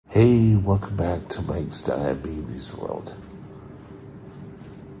Hey, welcome back to Mike's Diabetes World.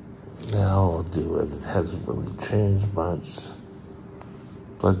 Now I'll do it. It hasn't really changed much.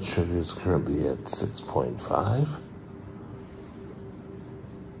 Blood sugar is currently at 6.5.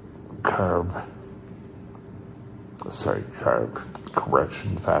 Carb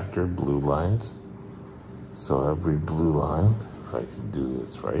correction factor, blue lines. So every blue line, if I can do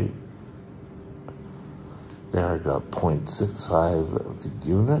this right, there I got 0.65 of the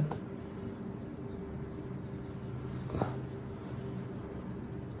unit.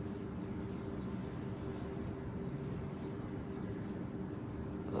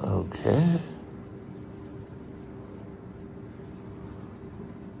 Okay.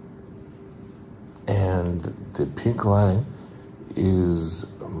 And the pink line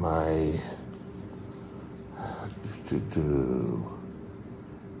is my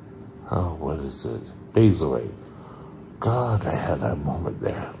what is it? Basal rate. God, I had that moment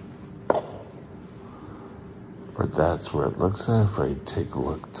there. But that's where it looks at. If I take a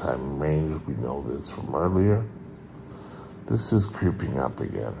look, time range, we know this from earlier. This is creeping up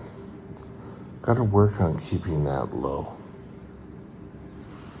again. Got to work on keeping that low.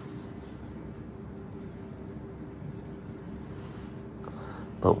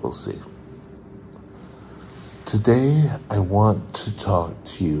 But we'll see. Today, I want to talk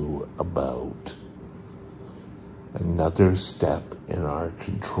to you about another step in our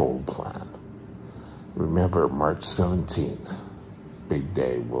control plan. Remember, March 17th, big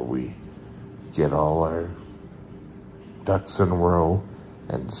day where we get all our ducks in a row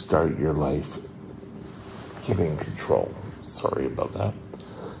and start your life getting control. Sorry about that.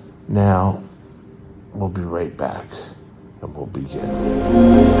 Now, we'll be right back and we'll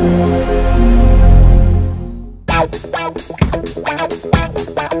begin.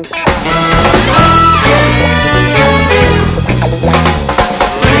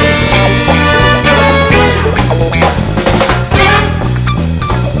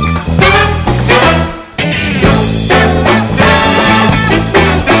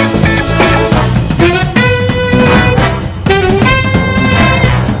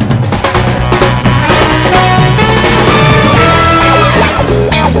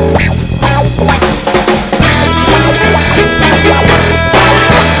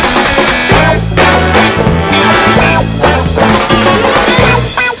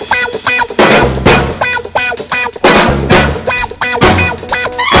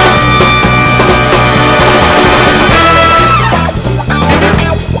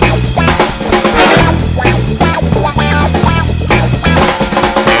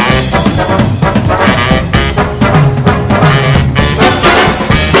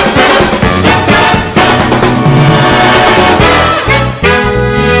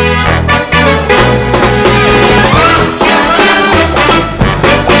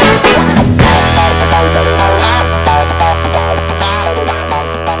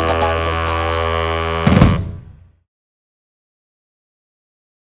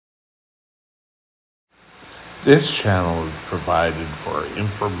 This channel is provided for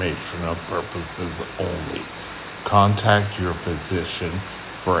informational purposes only. Contact your physician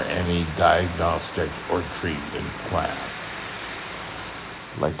for any diagnostic or treatment plan.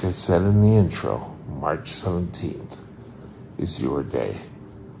 Like I said in the intro, March 17th is your day.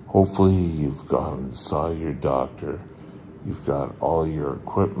 Hopefully you've gone and saw your doctor. You've got all your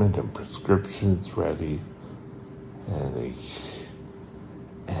equipment and prescriptions ready.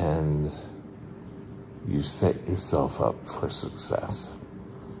 And you set yourself up for success.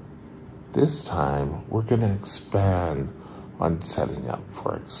 This time, we're going to expand on setting up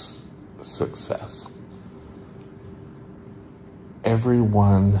for success.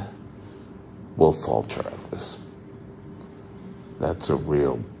 Everyone will falter at this. That's a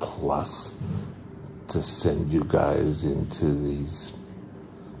real plus to send you guys into these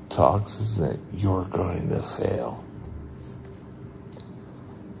talks, is that you're going to fail.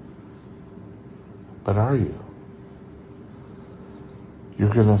 But are you?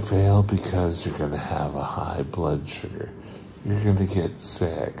 You're going to fail because you're going to have a high blood sugar. You're going to get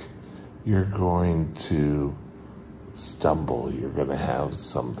sick. You're going to stumble. You're going to have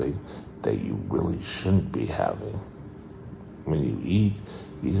something that you really shouldn't be having. When you eat,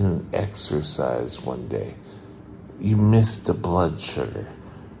 you didn't exercise one day. You missed the blood sugar.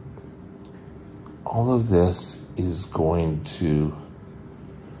 All of this is going to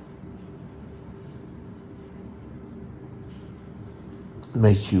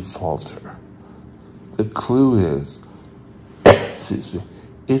make you falter. The clue is, excuse me,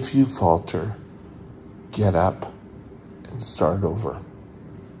 if you falter, get up and start over.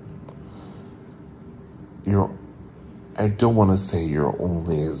 You're I don't want to say you're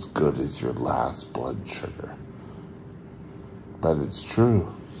only as good as your last blood sugar, but it's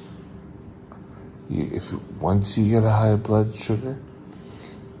true. Once you get a high blood sugar,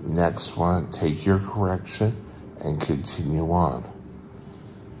 next one, take your correction and continue on.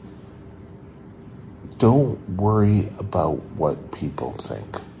 Don't worry about what people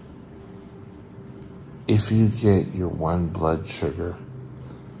think. If you get your one blood sugar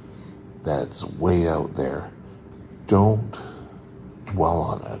that's way out there, don't dwell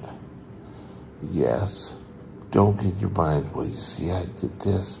on it. Yes, don't get your mind, well, you see, I did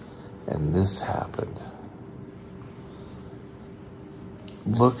this and this happened.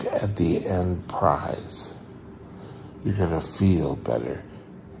 Look at the end prize. You're going to feel better.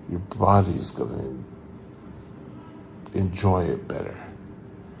 Your body's going to enjoy it better.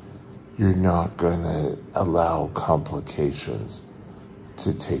 You're not going to allow complications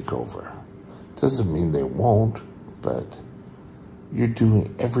to take over. Doesn't mean they won't, but you're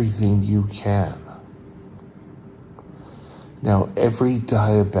doing everything you can. Now, every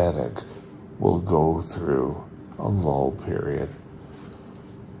diabetic will go through a lull period.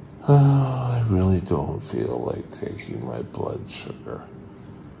 Oh, I really don't feel like taking my blood sugar.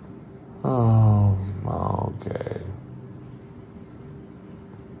 Oh, okay.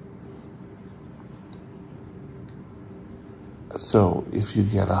 So, if you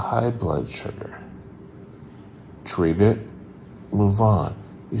get a high blood sugar, treat it, move on.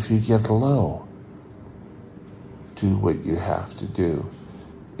 If you get low, do what you have to do.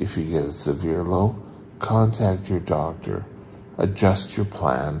 If you get a severe low, contact your doctor, adjust your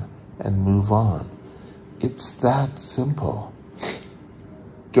plan, and move on. It's that simple.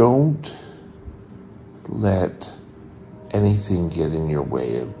 Don't let anything get in your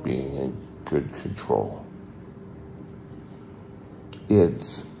way of being in good control.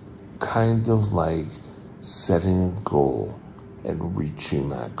 It's kind of like setting a goal and reaching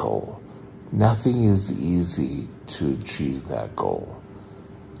that goal. Nothing is easy to achieve that goal.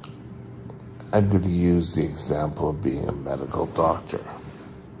 I'm going to use the example of being a medical doctor.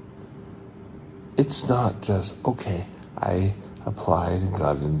 It's not just, okay, I applied and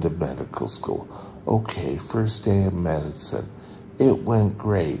got into medical school. Okay, first day of medicine. It went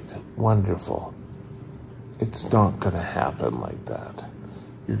great, wonderful. It's not going to happen like that.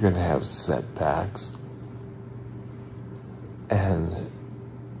 You're going to have setbacks, and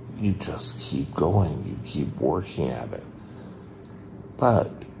you just keep going. You keep working at it.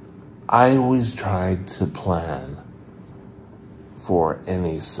 But I always tried to plan for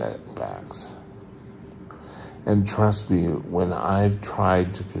any setbacks. And trust me, when I've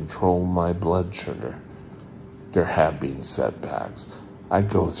tried to control my blood sugar, there have been setbacks. I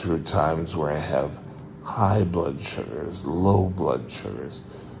go through times where I have high blood sugars, low blood sugars.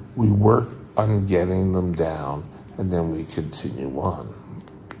 We work on getting them down, and then we continue on.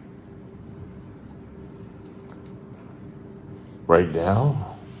 Right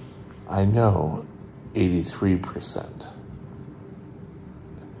now, I know 83%.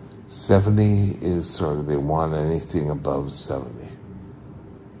 70 is sort of, they want anything above 70.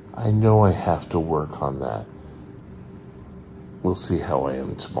 I know I have to work on that. We'll see how I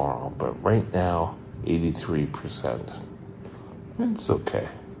am tomorrow, but right now, 83%. It's okay.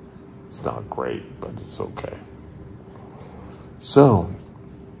 It's not great, but it's okay. So,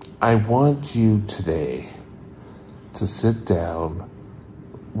 I want you today to sit down,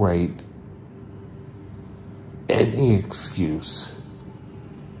 write any excuse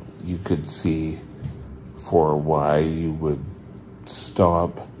you could see for why you would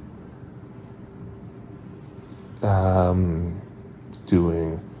stop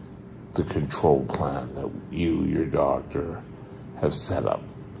doing the control plan that you, your doctor, have set up.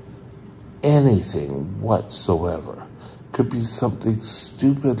 Anything whatsoever. Could be something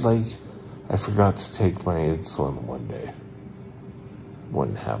stupid like, I forgot to take my insulin one day.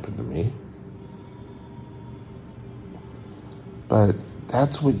 Wouldn't happen to me. But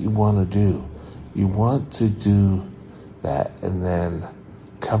that's what you want to do. You want to do that and then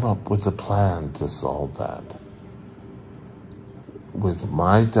come up with a plan to solve that. With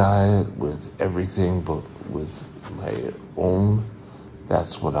my diet, with everything, but with my own,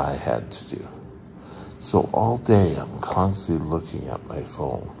 that's what I had to do. So all day I'm constantly looking at my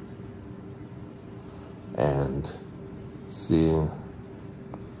phone and seeing,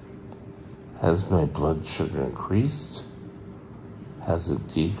 has my blood sugar increased? Has it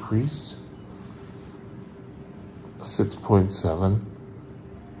decreased? 6.7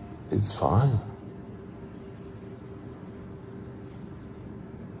 is fine.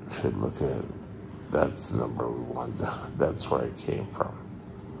 Should look at it. That's the number we want. That's where it came from.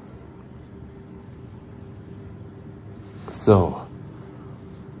 So,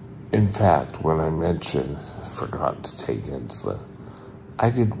 in fact, when I mentioned forgot to take insulin,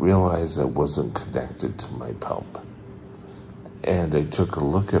 I didn't realize I wasn't connected to my pump. And I took a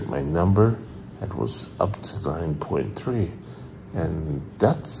look at my number, and it was up to 9.3. And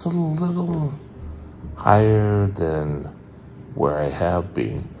that's a little higher than where I have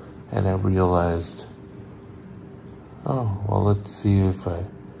been. And I realized, oh, well, let's see if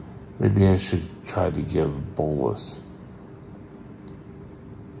maybe I should try to give bolus.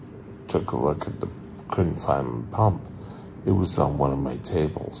 Took a look at couldn't find my pump. It was on one of my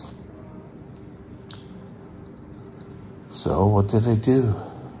tables. So what did I do?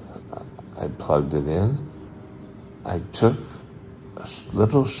 I plugged it in. I took a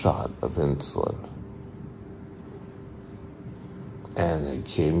little shot of insulin. And it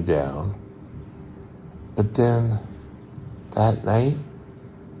came down. But then that night,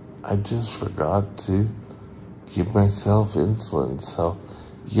 I just forgot to give myself insulin. So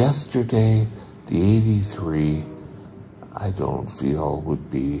yesterday, the 83, I don't feel would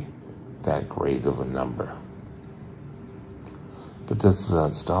be that great of a number. But that does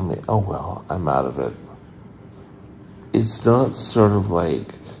not stop me. Oh well, I'm out of it. It's not sort of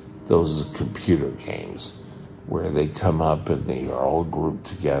like those computer games where they come up and they are all grouped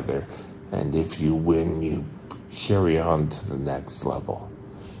together, and if you win, you carry on to the next level.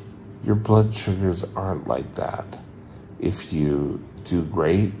 Your blood sugars aren't like that. If you do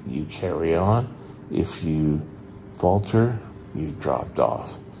great, you carry on. If you falter, you dropped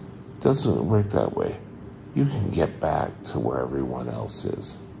off. It doesn't work that way. You can get back to where everyone else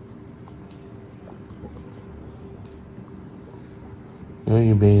is. You know,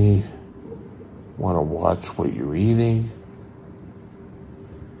 you may want to watch what you're eating.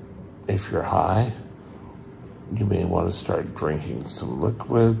 If you're high, you may want to start drinking some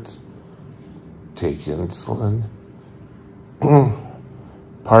liquids, take insulin.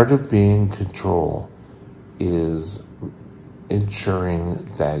 Part of being in control is ensuring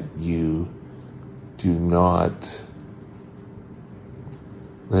that you do not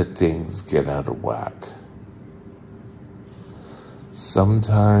let things get out of whack.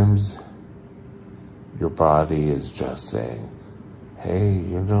 Sometimes your body is just saying, hey,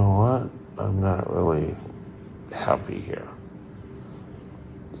 you know what? I'm not really happy here.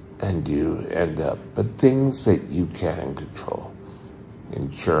 And you end up, but things that you can control,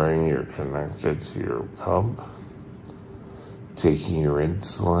 ensuring you're connected to your pump, taking your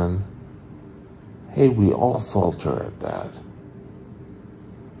insulin. Hey, we all falter at that.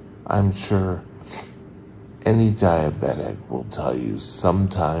 I'm sure any diabetic will tell you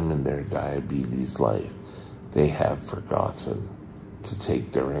sometime in their diabetes life, they have forgotten to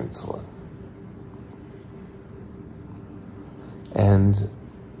take their insulin. And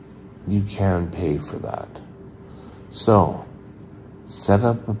you can pay for that. So, set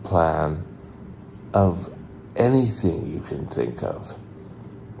up a plan of anything you can think of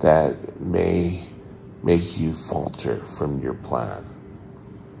that may make you falter from your plan.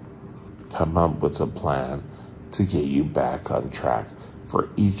 Come up with a plan to get you back on track for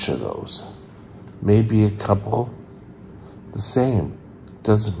each of those. Maybe a couple, the same,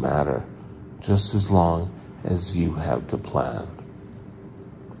 doesn't matter, just as long as you have the plan.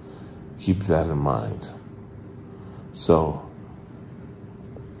 Keep that in mind. So,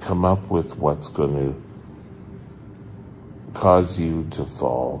 come up with what's going to cause you to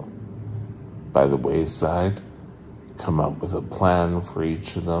fall by the wayside. Come up with a plan for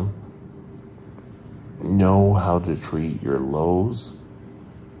each of them. Know how to treat your lows.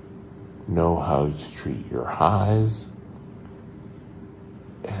 Know how to treat your highs.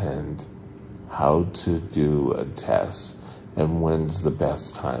 And how to do a test and when's the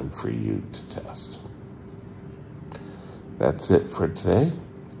best time for you to test. That's it for today.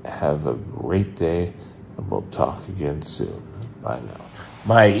 Have a great day, and we'll talk again soon. Bye now.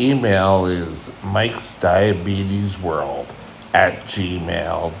 My email is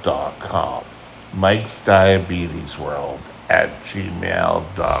mikesdiabetesworld@gmail.com.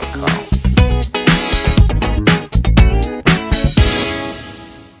 mikesdiabetesworld@gmail.com.